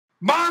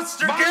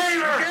Monster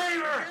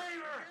Gamer!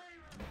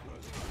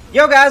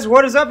 Yo guys,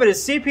 what is up? It is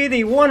CP,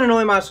 the one and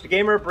only Monster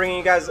Gamer, bringing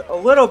you guys a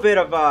little bit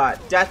of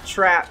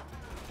Deathtrap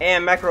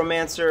and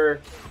Mechromancer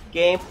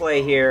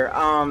gameplay here.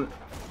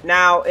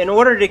 Now, in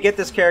order to get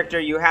this character,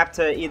 you have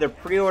to either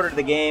pre-order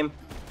the game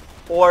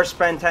or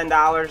spend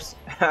 $10.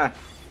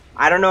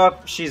 I don't know if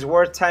she's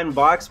worth 10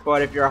 bucks,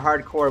 but if you're a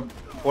hardcore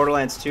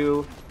Borderlands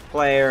 2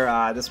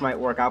 player, this might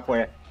work out for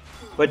you.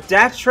 But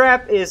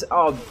Deathtrap is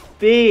a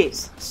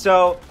beast.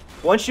 So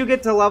once you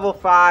get to level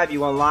 5,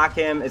 you unlock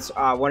him. It's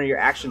one of your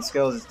action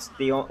skills. It's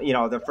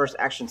the first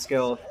action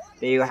skill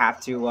that you have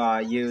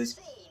to use.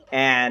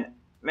 And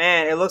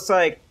man, it looks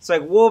like it's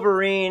like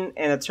Wolverine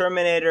and a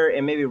Terminator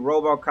and maybe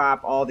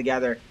RoboCop all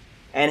together.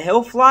 And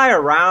he'll fly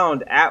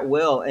around at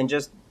will and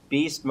just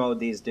beast mode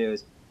these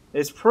dudes.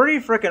 It's pretty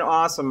freaking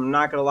awesome, I'm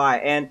not gonna lie.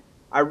 And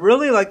I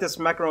really like this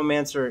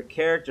Mechromancer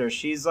character.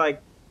 She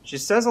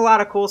says a lot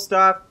of cool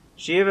stuff.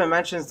 She even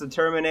mentions the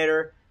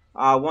Terminator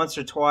once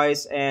or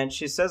twice, and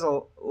she says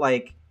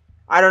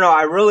I don't know,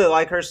 I really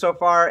like her so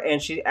far,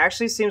 and she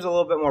actually seems a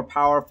little bit more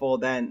powerful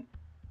than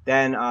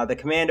the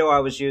Commando I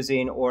was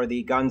using or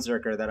the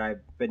Gunzerker that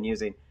I've been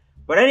using.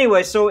 But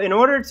anyway, so in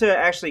order to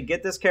actually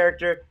get this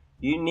character,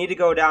 you need to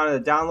go down to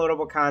the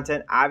downloadable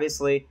content.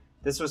 Obviously,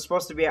 this was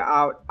supposed to be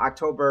out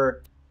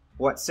October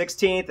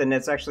 16th, and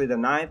it's actually the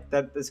 9th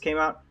that this came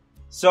out.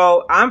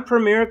 So I'm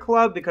Premier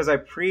Club because I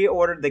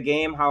pre-ordered the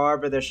game.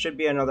 However, there should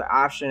be another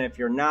option if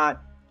you're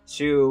not,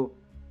 to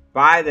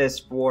buy this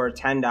for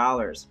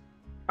 $10,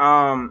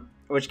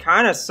 which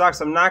kind of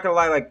sucks. I'm not gonna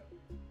lie. Like,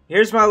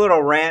 here's my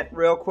little rant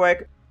real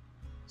quick.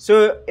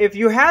 So if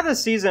you have the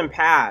season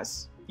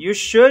pass, you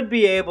should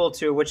be able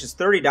to, which is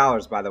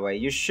 $30 by the way,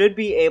 you should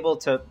be able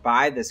to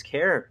buy this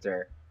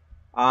character.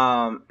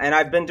 And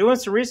I've been doing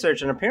some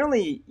research, and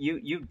apparently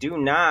you do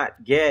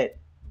not get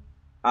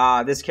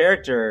this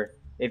character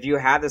if you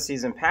have the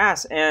season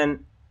pass.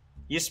 And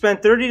you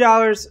spend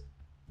 $30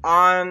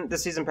 on the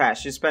season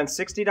pass, you spent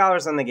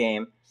 $60 on the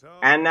game,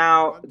 and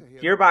now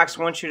Gearbox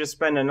wants you to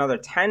spend another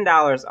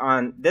 $10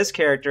 on this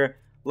character,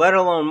 let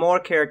alone more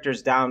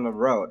characters down the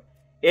road.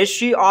 Is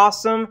she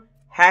awesome?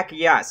 Heck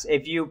yes.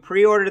 If you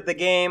pre-ordered the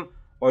game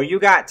or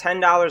you got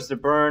 $10 to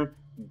burn,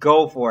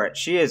 go for it.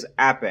 She is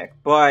epic,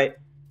 but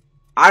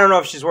I don't know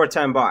if she's worth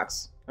 10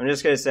 bucks. I'm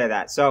just gonna say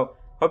that. So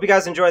hope you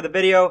guys enjoyed the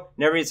video.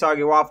 Never eat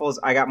soggy waffles.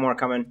 I got more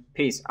coming.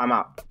 Peace. I'm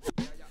out.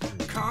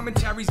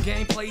 Commentaries,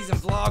 gameplays, and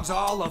vlogs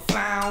all are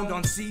found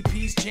on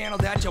CP's channel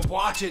that you're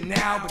watching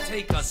now. But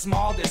take a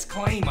small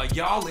disclaimer,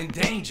 y'all in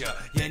danger.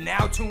 You're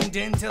now tuned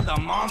into the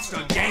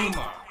Monster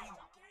Gamer.